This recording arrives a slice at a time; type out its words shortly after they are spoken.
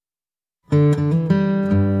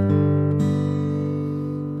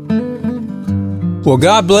Well,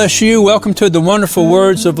 God bless you. Welcome to the Wonderful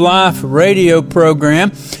Words of Life radio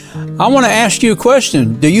program. I want to ask you a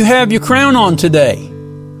question. Do you have your crown on today?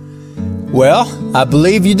 Well, I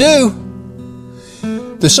believe you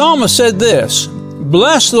do. The psalmist said this,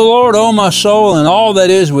 "Bless the Lord, O my soul, and all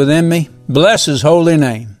that is within me. Bless His holy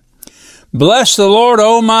name. Bless the Lord,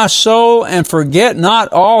 O my soul, and forget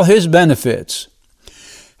not all His benefits.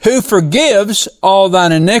 Who forgives all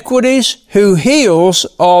thine iniquities, who heals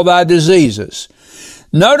all thy diseases."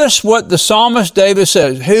 Notice what the psalmist David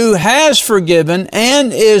says, who has forgiven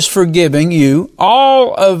and is forgiving you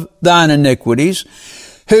all of thine iniquities,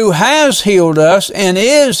 who has healed us and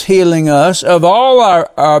is healing us of all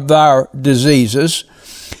our diseases.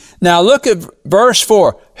 Now look at verse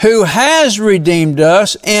 4, who has redeemed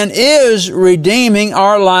us and is redeeming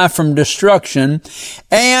our life from destruction,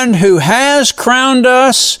 and who has crowned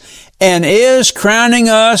us and is crowning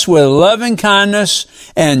us with loving kindness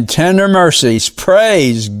and tender mercies.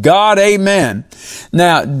 Praise God, amen.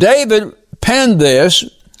 Now, David penned this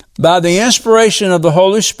by the inspiration of the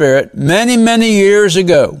Holy Spirit many, many years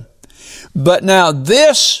ago. But now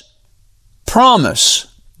this promise,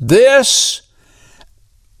 this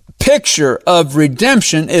picture of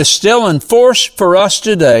redemption is still in force for us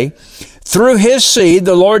today through His seed,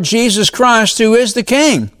 the Lord Jesus Christ, who is the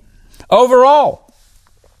King over all.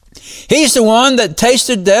 He's the one that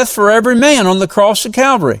tasted death for every man on the cross of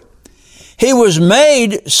Calvary. He was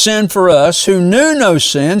made sin for us who knew no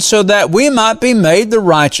sin, so that we might be made the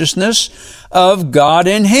righteousness of God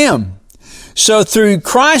in Him. So through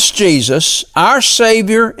Christ Jesus, our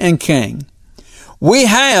Savior and King, we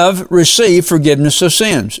have received forgiveness of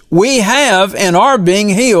sins. We have and are being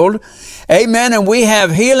healed. Amen. And we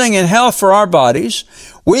have healing and health for our bodies.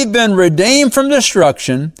 We've been redeemed from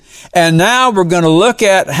destruction. And now we're going to look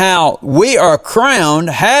at how we are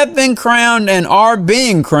crowned, have been crowned, and are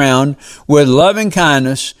being crowned with loving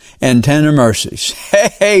kindness and tender mercies.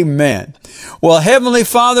 Amen. Well, Heavenly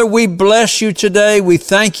Father, we bless you today. We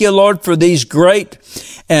thank you, Lord, for these great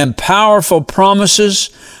and powerful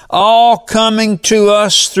promises, all coming to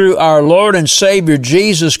us through our Lord and Savior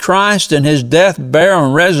Jesus Christ and His death, burial,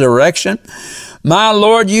 and resurrection. My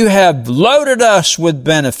Lord, you have loaded us with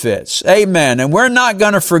benefits. Amen. And we're not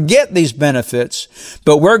going to forget these benefits,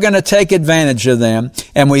 but we're going to take advantage of them.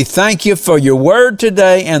 And we thank you for your word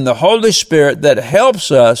today and the Holy Spirit that helps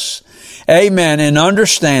us, amen, in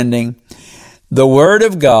understanding the word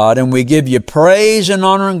of God. And we give you praise and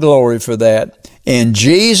honor and glory for that. In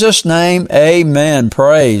Jesus' name, amen.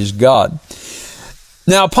 Praise God.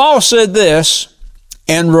 Now, Paul said this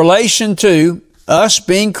in relation to us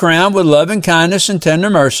being crowned with loving kindness and tender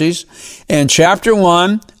mercies. In chapter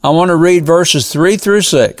 1, I want to read verses 3 through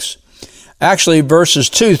 6. Actually, verses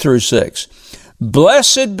 2 through 6.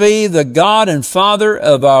 Blessed be the God and Father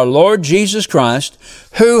of our Lord Jesus Christ,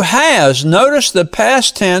 who has, notice the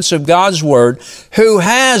past tense of God's word, who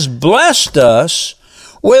has blessed us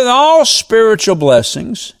with all spiritual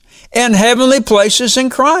blessings in heavenly places in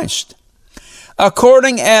Christ,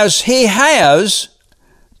 according as He has,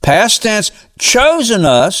 past tense, chosen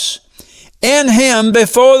us in Him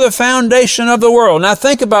before the foundation of the world. Now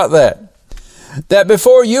think about that. That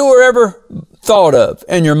before you were ever thought of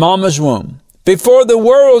in your mama's womb, before the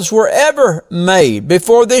worlds were ever made,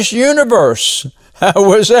 before this universe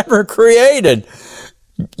was ever created,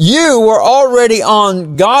 you were already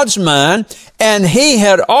on God's mind, and He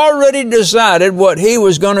had already decided what He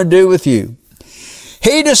was going to do with you.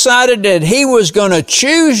 He decided that He was going to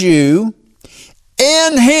choose you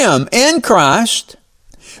in Him, in Christ,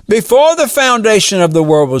 before the foundation of the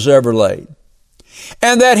world was ever laid.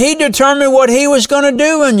 And that He determined what He was going to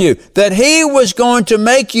do in you. That He was going to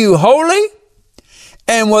make you holy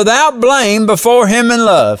and without blame before Him in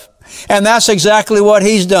love. And that's exactly what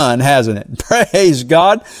He's done, hasn't it? Praise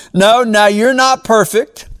God. No, now you're not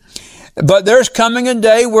perfect, but there's coming a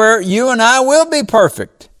day where you and I will be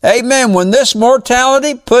perfect. Amen. When this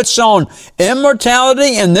mortality puts on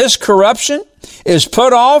immortality and this corruption is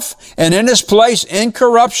put off, and in its place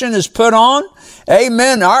incorruption is put on,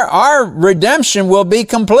 amen, our redemption will be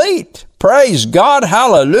complete. Praise God.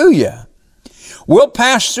 Hallelujah. We'll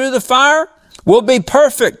pass through the fire. We'll be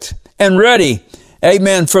perfect and ready,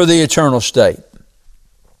 amen, for the eternal state.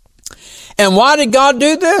 And why did God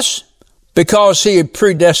do this? Because He had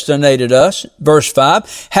predestinated us, verse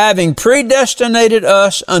 5, having predestinated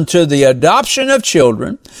us unto the adoption of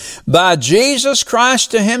children by Jesus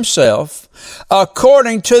Christ to Himself,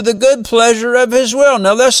 according to the good pleasure of His will.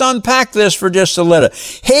 Now let's unpack this for just a little.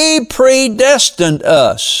 He predestined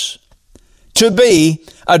us to be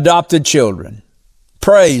adopted children.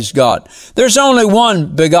 Praise God. There's only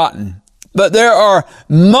one begotten but there are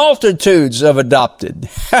multitudes of adopted.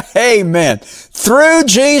 Amen. Through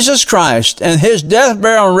Jesus Christ and His death,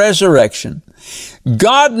 burial, and resurrection,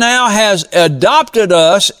 God now has adopted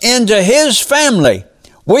us into His family.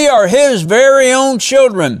 We are His very own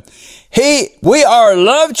children. We are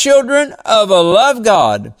loved children of a loved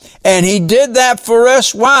God. And He did that for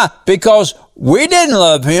us. Why? Because we didn't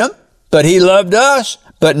love Him, but He loved us.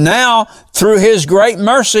 But now, through His great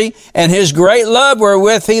mercy and His great love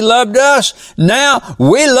wherewith He loved us, now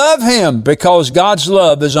we love Him because God's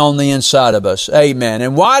love is on the inside of us. Amen.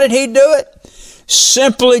 And why did He do it?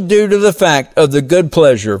 Simply due to the fact of the good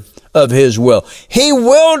pleasure of His will. He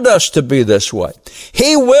willed us to be this way.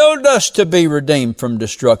 He willed us to be redeemed from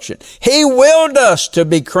destruction. He willed us to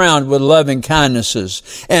be crowned with loving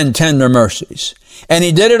kindnesses and tender mercies. And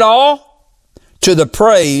He did it all to the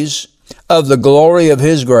praise of the glory of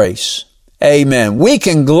His grace. Amen. We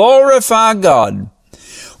can glorify God.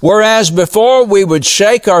 Whereas before we would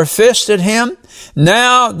shake our fist at Him,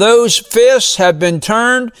 now those fists have been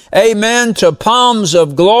turned, amen, to palms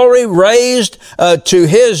of glory, raised to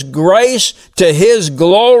His grace, to His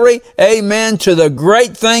glory, amen, to the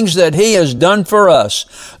great things that He has done for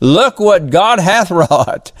us. Look what God hath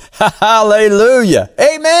wrought. Hallelujah.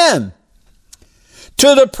 Amen.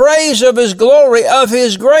 To the praise of His glory, of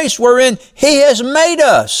His grace, wherein He has made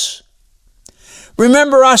us.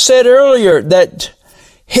 Remember I said earlier that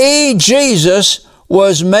He, Jesus,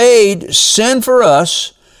 was made sin for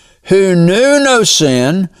us who knew no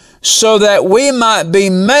sin, so that we might be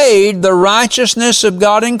made the righteousness of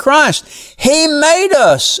God in Christ. He made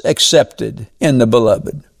us accepted in the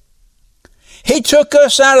Beloved. He took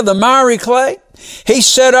us out of the miry clay. He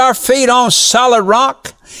set our feet on solid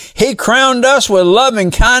rock. He crowned us with loving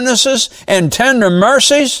kindnesses and tender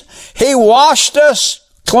mercies. He washed us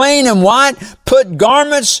clean and white, put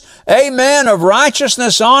garments, amen, of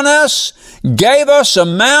righteousness on us, gave us a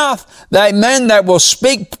mouth, amen, that will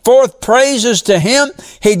speak forth praises to Him.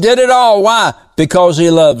 He did it all. Why? Because He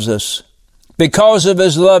loves us. Because of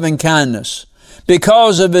His loving kindness.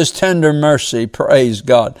 Because of His tender mercy. Praise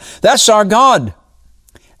God. That's our God.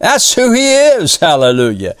 That's who He is.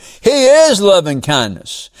 Hallelujah. He is loving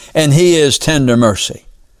kindness and He is tender mercy.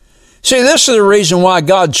 See, this is the reason why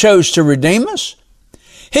God chose to redeem us.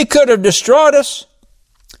 He could have destroyed us.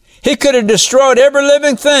 He could have destroyed every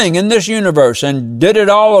living thing in this universe and did it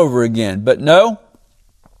all over again. But no,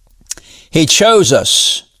 He chose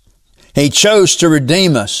us. He chose to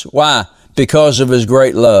redeem us. Why? Because of His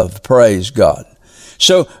great love. Praise God.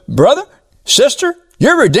 So, brother, sister,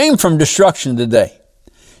 you're redeemed from destruction today.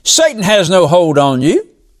 Satan has no hold on you.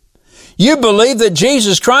 You believe that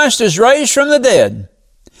Jesus Christ is raised from the dead.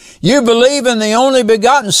 You believe in the only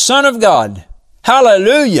begotten Son of God.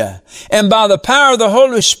 Hallelujah. And by the power of the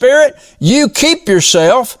Holy Spirit, you keep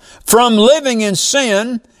yourself from living in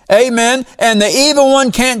sin. Amen. And the evil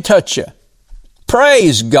one can't touch you.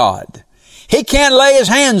 Praise God. He can't lay his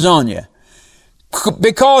hands on you.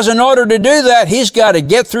 Because in order to do that, he's got to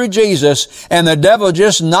get through Jesus, and the devil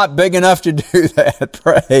just not big enough to do that.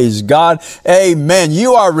 Praise God. Amen.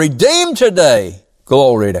 You are redeemed today.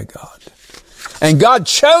 Glory to God. And God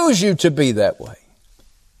chose you to be that way.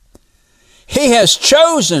 He has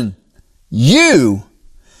chosen you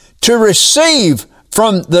to receive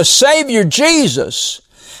from the Savior Jesus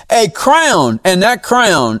a crown, and that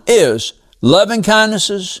crown is loving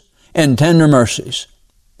kindnesses and tender mercies.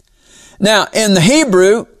 Now, in the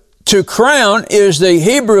Hebrew, to crown is the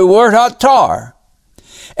Hebrew word hatar.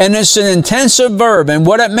 And it's an intensive verb. And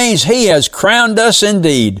what it means, He has crowned us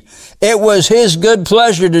indeed. It was His good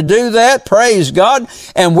pleasure to do that. Praise God.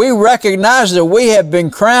 And we recognize that we have been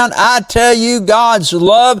crowned. I tell you, God's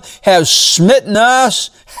love has smitten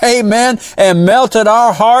us. Amen. And melted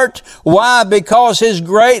our heart. Why? Because His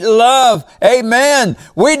great love. Amen.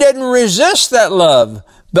 We didn't resist that love,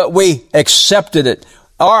 but we accepted it.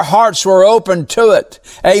 Our hearts were open to it.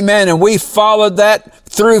 Amen. And we followed that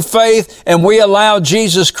through faith, and we allowed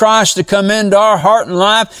Jesus Christ to come into our heart and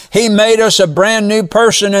life. He made us a brand new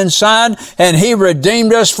person inside, and He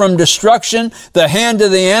redeemed us from destruction. The hand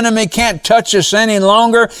of the enemy can't touch us any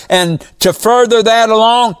longer. And to further that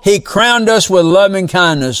along, He crowned us with loving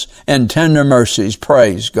kindness and tender mercies.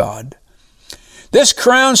 Praise God. This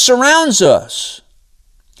crown surrounds us.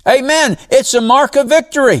 Amen. It's a mark of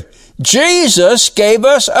victory. Jesus gave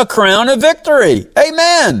us a crown of victory.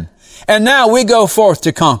 Amen. And now we go forth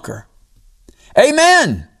to conquer.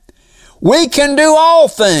 Amen. We can do all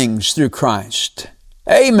things through Christ.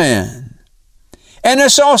 Amen. And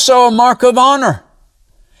it's also a mark of honor.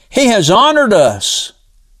 He has honored us.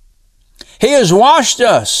 He has washed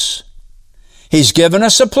us. He's given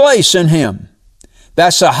us a place in Him.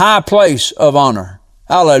 That's a high place of honor.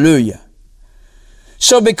 Hallelujah.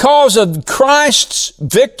 So because of Christ's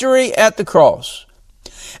victory at the cross,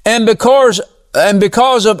 and because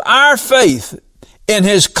of our faith in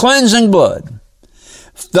His cleansing blood,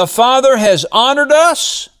 the Father has honored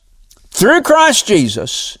us through Christ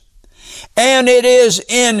Jesus, and it is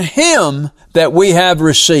in Him that we have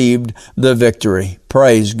received the victory.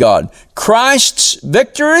 Praise God. Christ's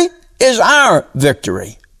victory is our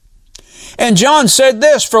victory. And John said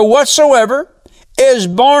this, for whatsoever is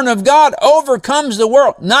born of God overcomes the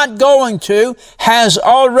world. Not going to, has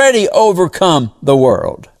already overcome the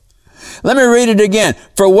world. Let me read it again.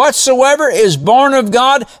 For whatsoever is born of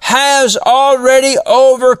God has already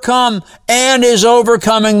overcome and is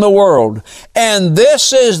overcoming the world. And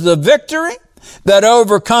this is the victory that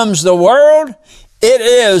overcomes the world. It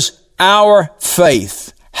is our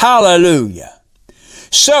faith. Hallelujah.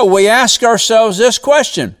 So we ask ourselves this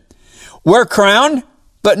question. We're crowned,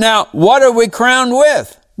 but now what are we crowned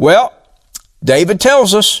with? Well, David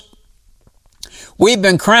tells us we've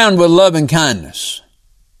been crowned with loving kindness.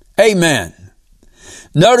 Amen.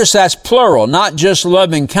 Notice that's plural, not just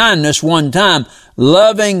loving kindness one time.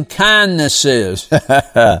 Loving kindnesses.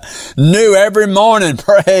 New every morning.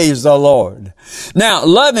 Praise the Lord. Now,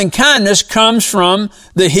 loving kindness comes from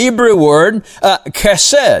the Hebrew word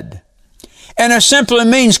chesed. And it simply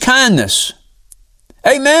means kindness.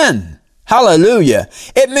 Amen. Hallelujah.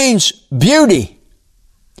 It means beauty.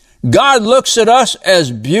 God looks at us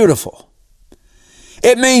as beautiful.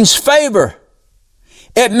 It means favor.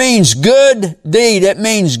 It means good deed. It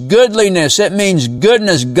means goodliness. It means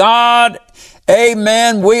goodness. God,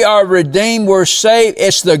 amen, we are redeemed. We're saved.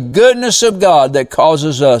 It's the goodness of God that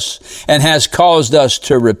causes us and has caused us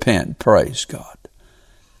to repent. Praise God.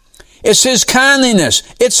 It's His kindliness.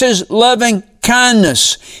 It's His loving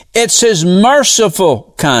kindness. It's His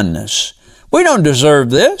merciful kindness. We don't deserve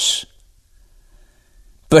this,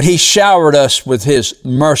 but He showered us with His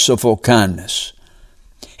merciful kindness.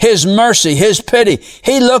 His mercy, His pity.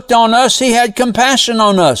 He looked on us. He had compassion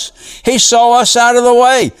on us. He saw us out of the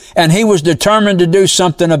way, and He was determined to do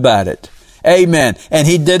something about it. Amen. And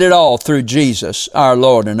He did it all through Jesus, our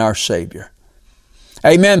Lord and our Savior.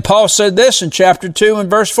 Amen. Paul said this in chapter 2 and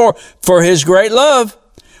verse 4, for His great love,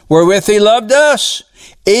 wherewith He loved us,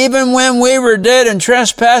 even when we were dead in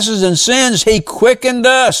trespasses and sins, He quickened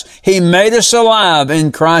us. He made us alive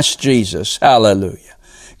in Christ Jesus. Hallelujah.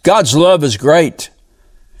 God's love is great.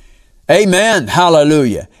 Amen.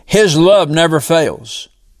 Hallelujah. His love never fails.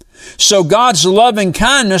 So God's loving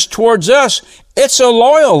kindness towards us, it's a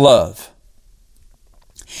loyal love.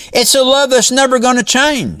 It's a love that's never going to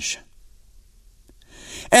change.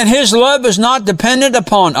 And His love is not dependent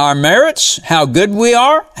upon our merits, how good we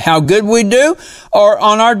are, how good we do, or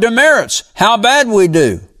on our demerits, how bad we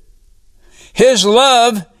do. His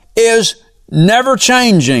love is never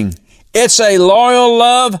changing. It's a loyal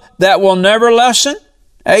love that will never lessen.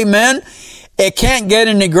 Amen. It can't get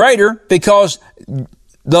any greater because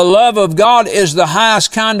the love of God is the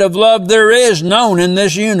highest kind of love there is known in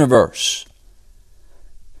this universe.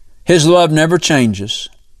 His love never changes.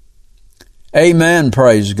 Amen.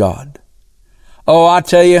 Praise God. Oh, I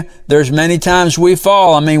tell you, there's many times we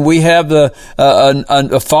fall. I mean, we have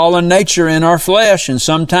a fallen nature in our flesh, and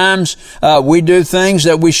sometimes we do things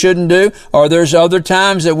that we shouldn't do, or there's other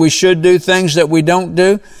times that we should do things that we don't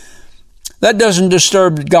do. That doesn't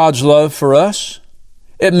disturb God's love for us.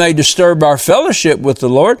 It may disturb our fellowship with the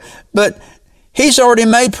Lord, but He's already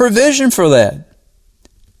made provision for that.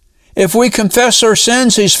 If we confess our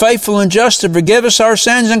sins, He's faithful and just to forgive us our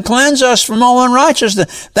sins and cleanse us from all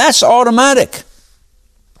unrighteousness. That's automatic.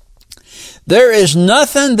 There is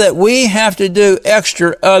nothing that we have to do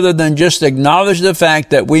extra other than just acknowledge the fact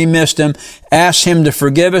that we missed Him, ask Him to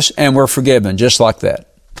forgive us, and we're forgiven, just like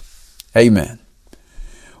that. Amen.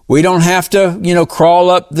 We don't have to, crawl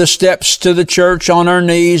up the steps to the church on our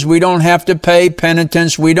knees. We don't have to pay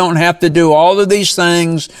penitence. We don't have to do all of these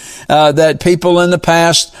things that people in the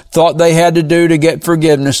past thought they had to do to get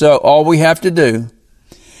forgiveness. So all we have to do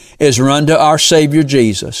is run to our Savior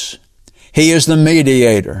Jesus. He is the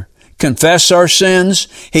mediator. Confess our sins.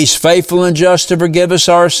 He's faithful and just to forgive us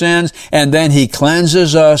our sins. And then He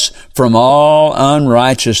cleanses us from all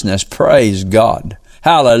unrighteousness. Praise God.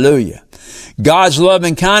 Hallelujah. God's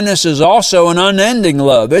loving kindness is also an unending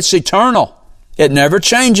love. It's eternal. It never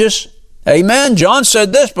changes. Amen. John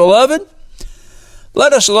said this, beloved,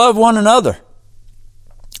 let us love one another,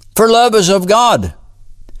 for love is of God.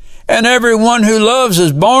 And everyone who loves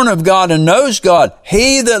is born of God and knows God.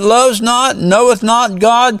 He that loves not knoweth not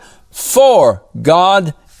God, for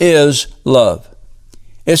God is love.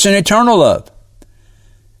 It's an eternal love.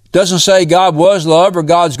 Doesn't say God was love or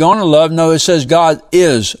God's going to love. No, it says God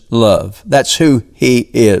is love. That's who He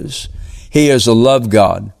is. He is a love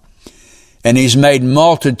God. And He's made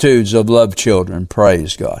multitudes of love children.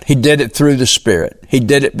 Praise God. He did it through the Spirit. He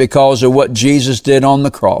did it because of what Jesus did on the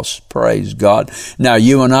cross. Praise God. Now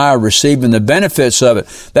you and I are receiving the benefits of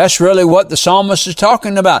it. That's really what the psalmist is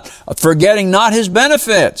talking about. Forgetting not His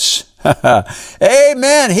benefits.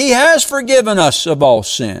 Amen. He has forgiven us of all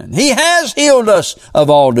sin. He has healed us of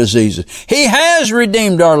all diseases. He has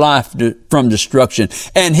redeemed our life from destruction.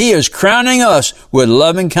 And He is crowning us with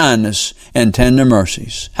loving kindness and tender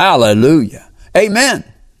mercies. Hallelujah. Amen.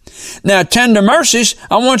 Now, tender mercies,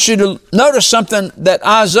 I want you to notice something that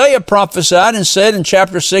Isaiah prophesied and said in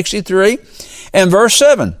chapter 63 and verse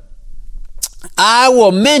 7. I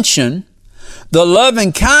will mention the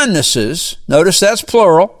loving kindnesses, notice that's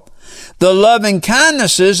plural, the loving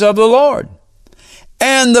kindnesses of the Lord,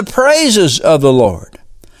 and the praises of the Lord,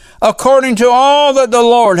 according to all that the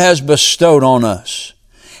Lord has bestowed on us,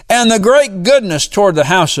 and the great goodness toward the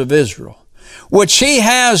house of Israel, which He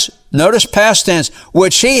has, notice past tense,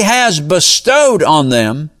 which He has bestowed on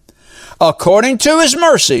them, according to His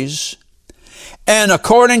mercies, and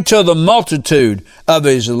according to the multitude of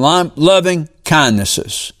His loving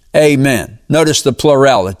kindnesses. Amen. Notice the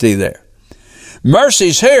plurality there.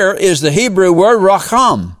 Mercies here is the Hebrew word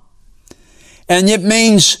racham, and it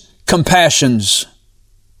means compassions,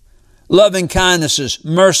 loving kindnesses,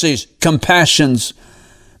 mercies, compassions.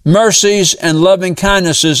 Mercies and loving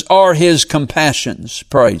kindnesses are His compassions.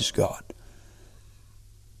 Praise God.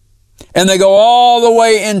 And they go all the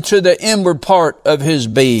way into the inward part of His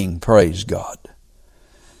being. Praise God.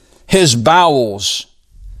 His bowels,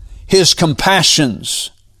 His compassions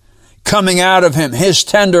coming out of Him, His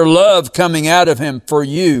tender love coming out of Him for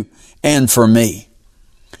you and for me.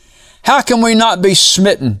 How can we not be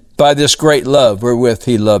smitten by this great love wherewith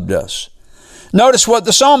He loved us? Notice what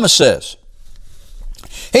the psalmist says.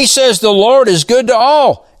 He says, the Lord is good to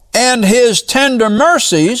all, and His tender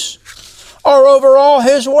mercies are over all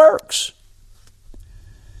His works.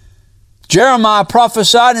 Jeremiah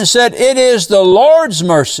prophesied and said, it is the Lord's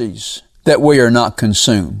mercies that we are not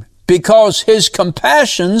consumed, because His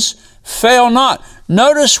compassions fail not.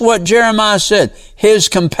 Notice what Jeremiah said. His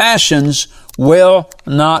compassions will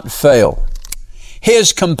not fail.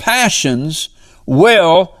 His compassions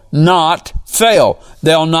will not fail.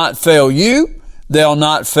 They'll not fail you. They'll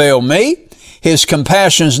not fail me. His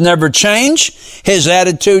compassions never change. His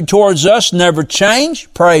attitude towards us never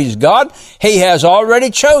change. Praise God. He has already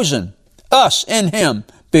chosen us in Him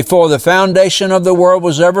before the foundation of the world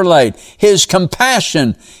was ever laid. His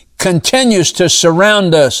compassion continues to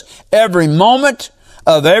surround us every moment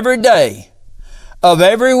of every day, of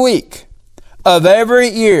every week, of every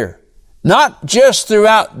year, not just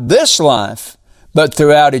throughout this life, but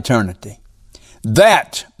throughout eternity.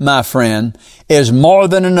 That, my friend, is more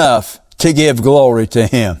than enough to give glory to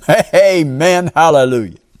Him. Amen.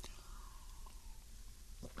 Hallelujah.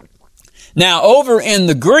 Now, over in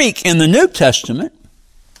the Greek, in the New Testament,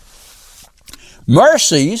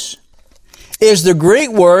 mercies is the Greek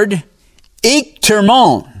word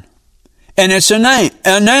ektermon, and it's a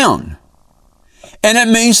noun, and it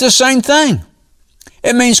means the same thing.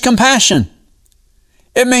 It means compassion.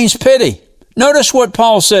 It means pity. Notice what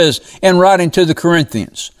Paul says in writing to the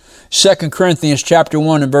Corinthians. 2 Corinthians chapter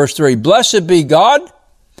 1 and verse 3. Blessed be God,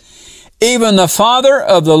 even the Father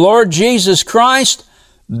of the Lord Jesus Christ,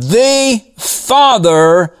 the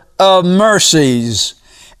Father of mercies,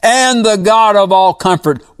 and the God of all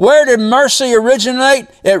comfort. Where did mercy originate?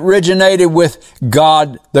 It originated with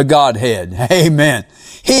God, the Godhead. Amen.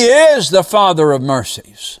 He is the Father of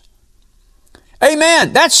mercies.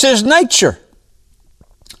 Amen. That's His nature.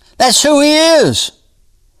 That's who He is.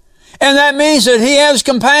 And that means that He has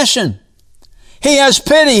compassion. He has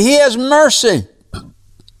pity. He has mercy.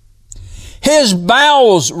 His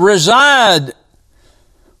bowels reside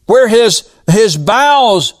where His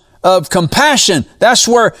bowels of compassion, that's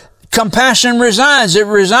where compassion resides. It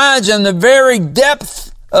resides in the very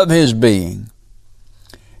depth of His being.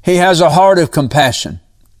 He has a heart of compassion.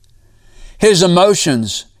 His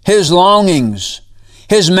emotions, His longings,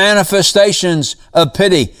 His manifestations of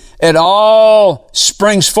pity, it all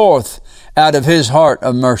springs forth out of His heart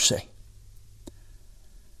of mercy.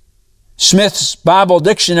 Smith's Bible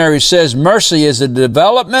Dictionary says mercy is a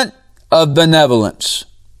development of benevolence,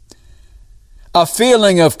 a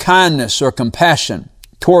feeling of kindness or compassion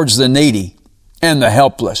towards the needy and the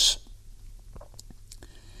helpless.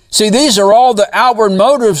 See, these are all the outward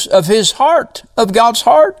motives of His heart, of God's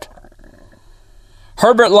heart.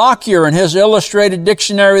 Herbert Lockyer in his Illustrated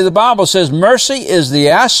Dictionary of the Bible says, mercy is the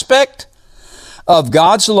aspect of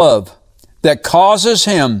God's love that causes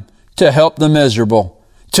Him to help the miserable,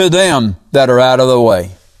 to them that are out of the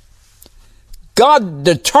way. God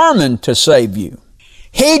determined to save you.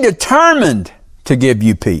 He determined to give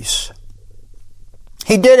you peace.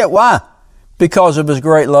 He did it. Why? Because of His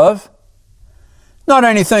great love. Not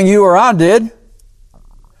anything you or I did.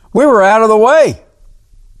 We were out of the way.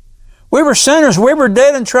 We were sinners. We were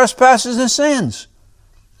dead in trespasses and sins.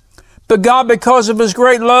 But God, because of His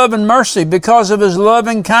great love and mercy, because of His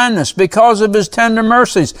loving kindness, because of His tender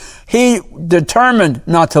mercies, He determined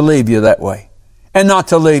not to leave you that way and not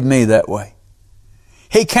to leave me that way.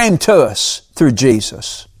 He came to us through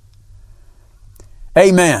Jesus.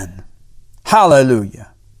 Amen.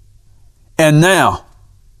 Hallelujah. And now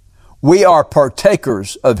we are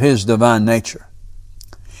partakers of His divine nature.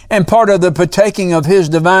 And part of the partaking of His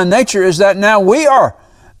divine nature is that now we are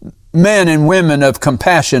men and women of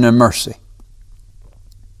compassion and mercy.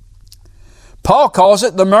 Paul calls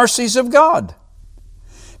it the mercies of God.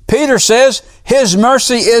 Peter says His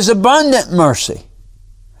mercy is abundant mercy.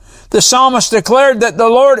 The psalmist declared that the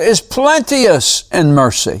Lord is plenteous in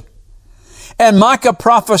mercy. And Micah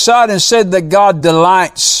prophesied and said that God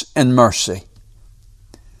delights in mercy.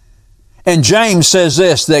 And James says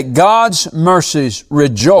this, that God's mercies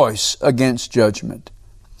rejoice against judgment.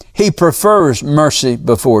 He prefers mercy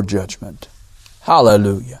before judgment.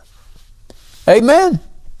 Hallelujah. Amen.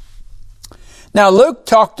 Now Luke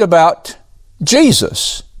talked about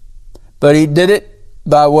Jesus, but he did it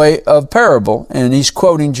by way of parable, and he's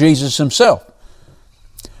quoting Jesus himself.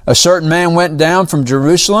 A certain man went down from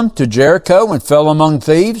Jerusalem to Jericho and fell among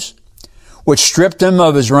thieves, which stripped him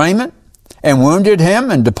of his raiment and wounded him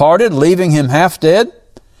and departed, leaving him half dead.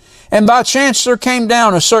 And by chance there came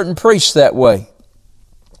down a certain priest that way.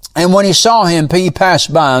 And when he saw him, he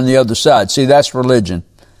passed by on the other side. See, that's religion.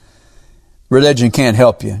 Religion can't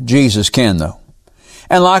help you. Jesus can, though.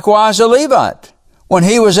 And likewise a Levite, when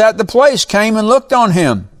he was at the place, came and looked on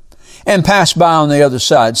him and passed by on the other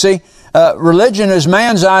side. See, religion is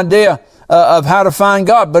man's idea of how to find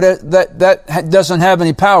God, but that doesn't have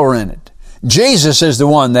any power in it. Jesus is the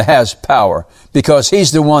one that has power because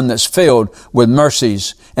He's the one that's filled with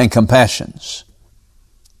mercies and compassions.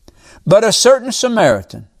 But a certain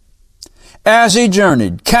Samaritan, as he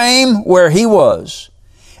journeyed, came where he was,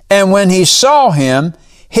 and when he saw him,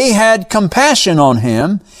 he had compassion on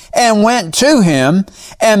him and went to him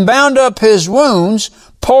and bound up his wounds,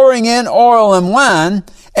 pouring in oil and wine,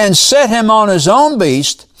 and set him on his own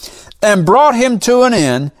beast and brought him to an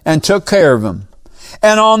inn and took care of him.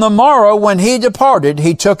 And on the morrow, when he departed,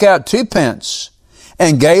 he took out 2 pence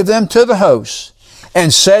and gave them to the host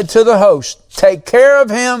and said to the host, take care of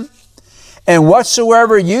him, and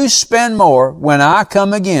whatsoever you spend more, when I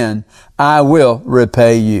come again, I will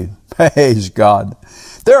repay you. Praise God.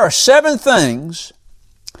 There are 7 things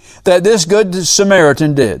that this good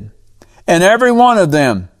Samaritan did, and every one of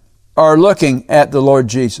them are looking at the Lord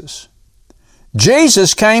Jesus.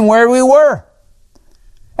 Jesus came where we were.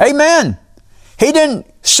 Amen. He didn't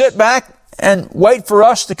sit back and wait for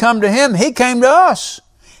us to come to Him. He came to us.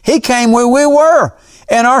 He came where we were,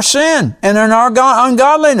 in our sin and in our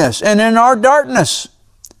ungodliness and in our darkness,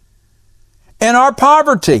 in our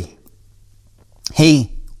poverty.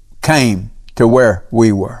 He came to where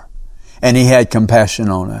we were, and He had compassion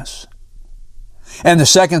on us. And the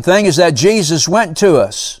second thing is that Jesus went to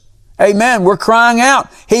us. Amen. We're crying out.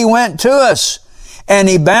 He went to us, and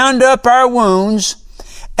He bound up our wounds,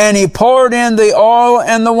 and He poured in the oil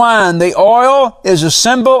and the wine. The oil is a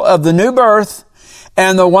symbol of the new birth,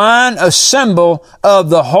 and the wine a symbol of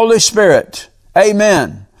the Holy Spirit.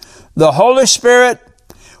 Amen. The Holy Spirit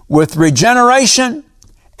with regeneration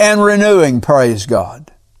and renewing, praise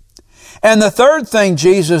God. And the third thing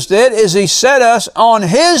Jesus did is He set us on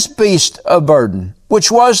His beast of burden, which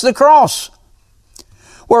was the cross,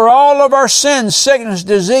 where all of our sins, sickness,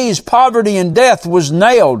 disease, poverty, and death was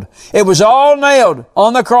nailed. It was all nailed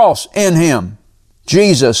on the cross in Him.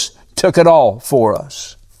 Jesus took it all for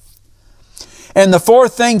us. And the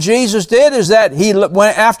fourth thing Jesus did is that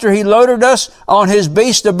after He loaded us on His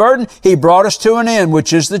beast of burden, He brought us to an end,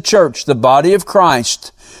 which is the church, the body of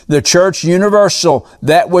Christ, the church universal,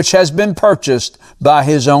 that which has been purchased by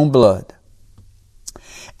His own blood.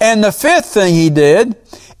 And the fifth thing He did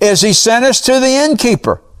is He sent us to the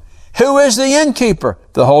innkeeper. Who is the innkeeper?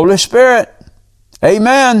 The Holy Spirit.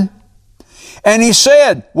 Amen. And He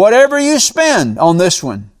said, whatever you spend on this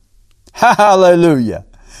one, hallelujah,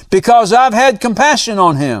 because I've had compassion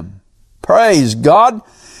on him. Praise God.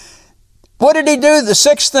 What did He do? The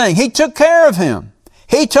sixth thing, He took care of him.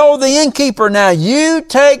 He told the innkeeper, now you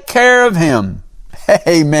take care of him.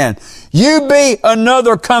 Amen. You be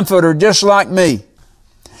another comforter just like me.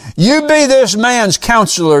 You be this man's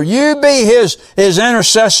counselor. You be his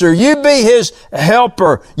intercessor. You be his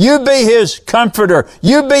helper. You be his comforter.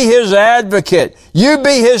 You be his advocate. You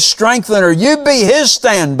be his strengthener. You be his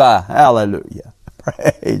standby. Hallelujah.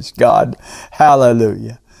 Praise God.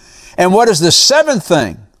 Hallelujah. And what is the seventh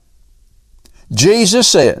thing? Jesus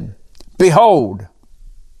said, behold,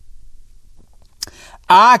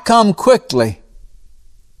 I come quickly,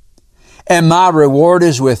 and my reward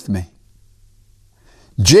is with me.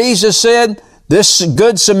 Jesus said, this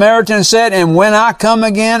Good Samaritan said, and when I come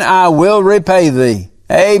again, I will repay thee.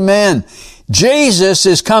 Amen. Jesus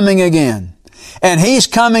is coming again, and He's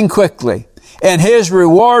coming quickly, and His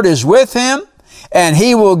reward is with Him, and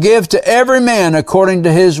He will give to every man according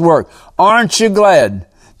to his work. Aren't you glad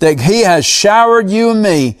that He has showered you and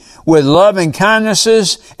me with loving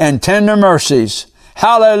kindnesses and tender mercies?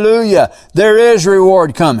 Hallelujah. There is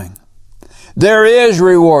reward coming. There is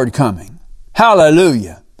reward coming.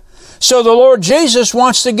 Hallelujah. So the Lord Jesus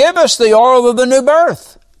wants to give us the oil of the new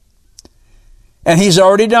birth. And He's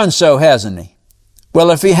already done so, hasn't He?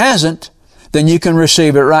 Well, if He hasn't, then you can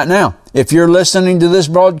receive it right now. If you're listening to this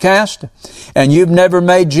broadcast and you've never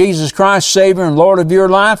made Jesus Christ Savior and Lord of your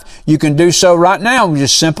life, you can do so right now with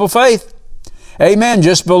just simple faith. Amen.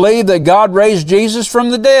 Just believe that God raised Jesus from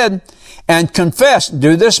the dead and confess.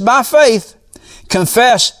 Do this by faith.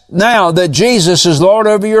 Confess now that Jesus is Lord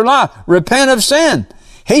over your life. Repent of sin.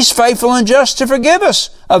 He's faithful and just to forgive us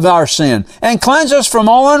of our sin and cleanse us from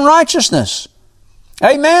all unrighteousness.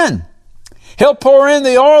 Amen. He'll pour in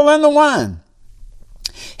the oil and the wine.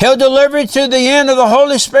 He'll deliver you to the end of the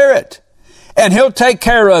Holy Spirit. And He'll take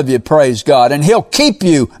care of you, praise God. And He'll keep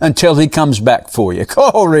you until He comes back for you.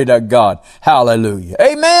 Glory to God. Hallelujah.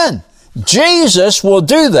 Amen. Jesus will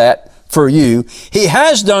do that for you. He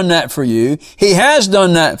has done that for you. He has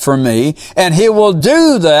done that for me. And He will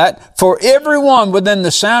do that for everyone within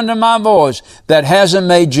the sound of my voice that hasn't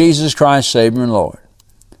made Jesus Christ Savior and Lord.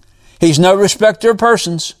 He's no respecter of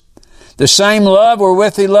persons. The same love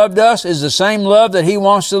wherewith He loved us is the same love that He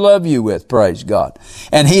wants to love you with, praise God.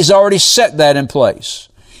 And He's already set that in place.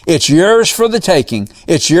 It's yours for the taking.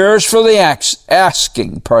 It's yours for the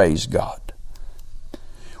asking, praise God.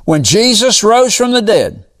 When Jesus rose from the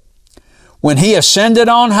dead, when He ascended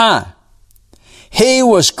on high, He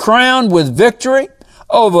was crowned with victory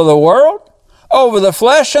over the world, over the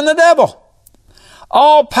flesh and the devil.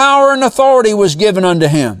 All power and authority was given unto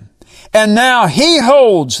Him. And now He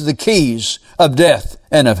holds the keys of death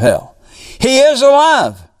and of hell. He is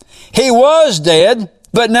alive. He was dead,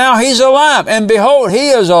 but now He's alive. And behold, He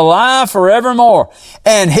is alive forevermore.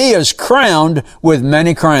 And He is crowned with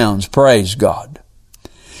many crowns. Praise God.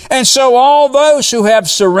 And so all those who have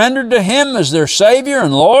surrendered to Him as their Savior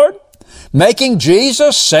and Lord, making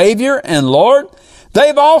Jesus Savior and Lord,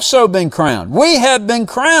 they've also been crowned. We have been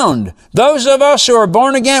crowned. Those of us who are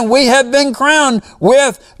born again, we have been crowned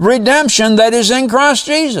with redemption that is in Christ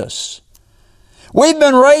Jesus. We've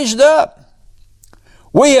been raised up.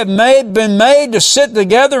 We have been made to sit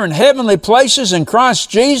together in heavenly places in Christ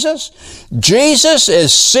Jesus. Jesus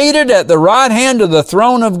is seated at the right hand of the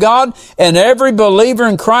throne of God, and every believer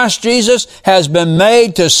in Christ Jesus has been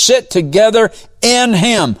made to sit together in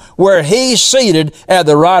Him, where He's seated at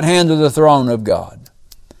the right hand of the throne of God.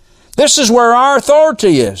 This is where our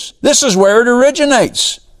authority is. This is where it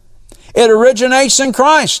originates. It originates in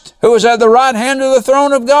Christ, who is at the right hand of the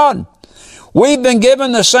throne of God. We've been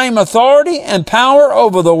given the same authority and power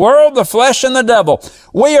over the world, the flesh, and the devil.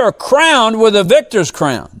 We are crowned with a victor's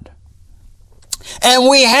crown. And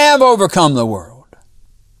we have overcome the world.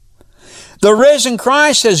 The risen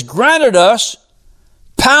Christ has granted us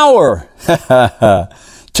power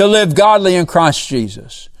to live godly in Christ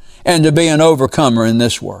Jesus and to be an overcomer in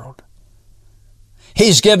this world.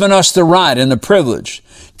 He's given us the right and the privilege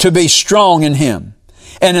to be strong in Him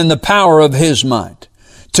and in the power of His might,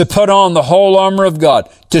 to put on the whole armor of God,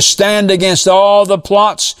 to stand against all the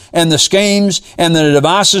plots and the schemes and the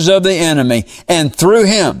devices of the enemy, and through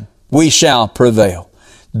Him we shall prevail.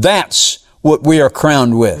 That's what we are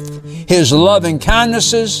crowned with. His loving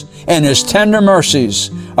kindnesses and His tender mercies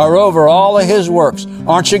are over all of His works.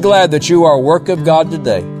 Aren't you glad that you are a work of God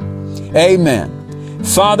today? Amen.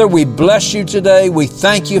 Father, we bless You today. We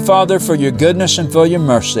thank You, Father, for Your goodness and for Your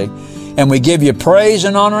mercy. And we give You praise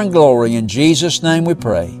and honor and glory. In Jesus' name we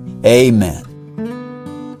pray. Amen.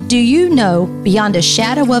 Do you know beyond a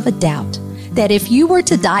shadow of a doubt that if you were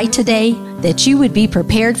to die today, that you would be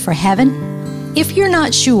prepared for heaven? If you're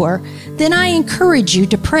not sure, then I encourage you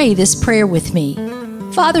to pray this prayer with me.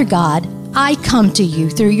 Father God, I come to You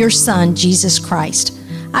through Your Son, Jesus Christ.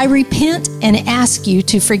 I repent and ask you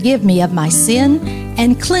to forgive me of my sin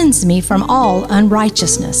and cleanse me from all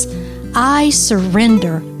unrighteousness. I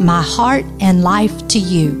surrender my heart and life to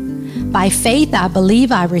you. By faith, I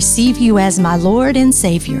believe I receive you as my Lord and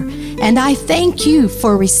Savior, and I thank you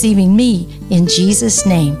for receiving me in Jesus'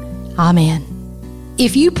 name. Amen.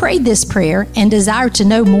 If you prayed this prayer and desire to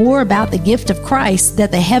know more about the gift of Christ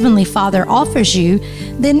that the Heavenly Father offers you,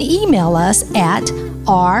 then email us at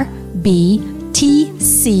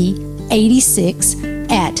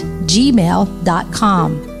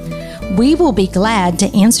rbtc86@gmail.com. We will be glad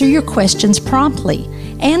to answer your questions promptly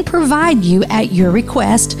and provide you at your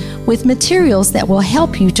request with materials that will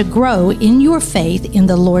help you to grow in your faith in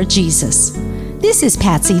the Lord Jesus. This is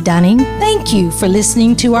Patsy Dunning. Thank you for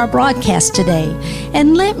listening to our broadcast today.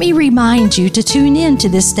 And let me remind you to tune in to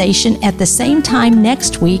this station at the same time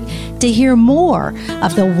next week to hear more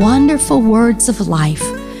of the wonderful words of life.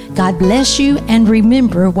 God bless you, and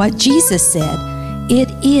remember what Jesus said, "It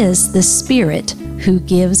is the Spirit who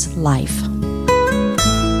gives life."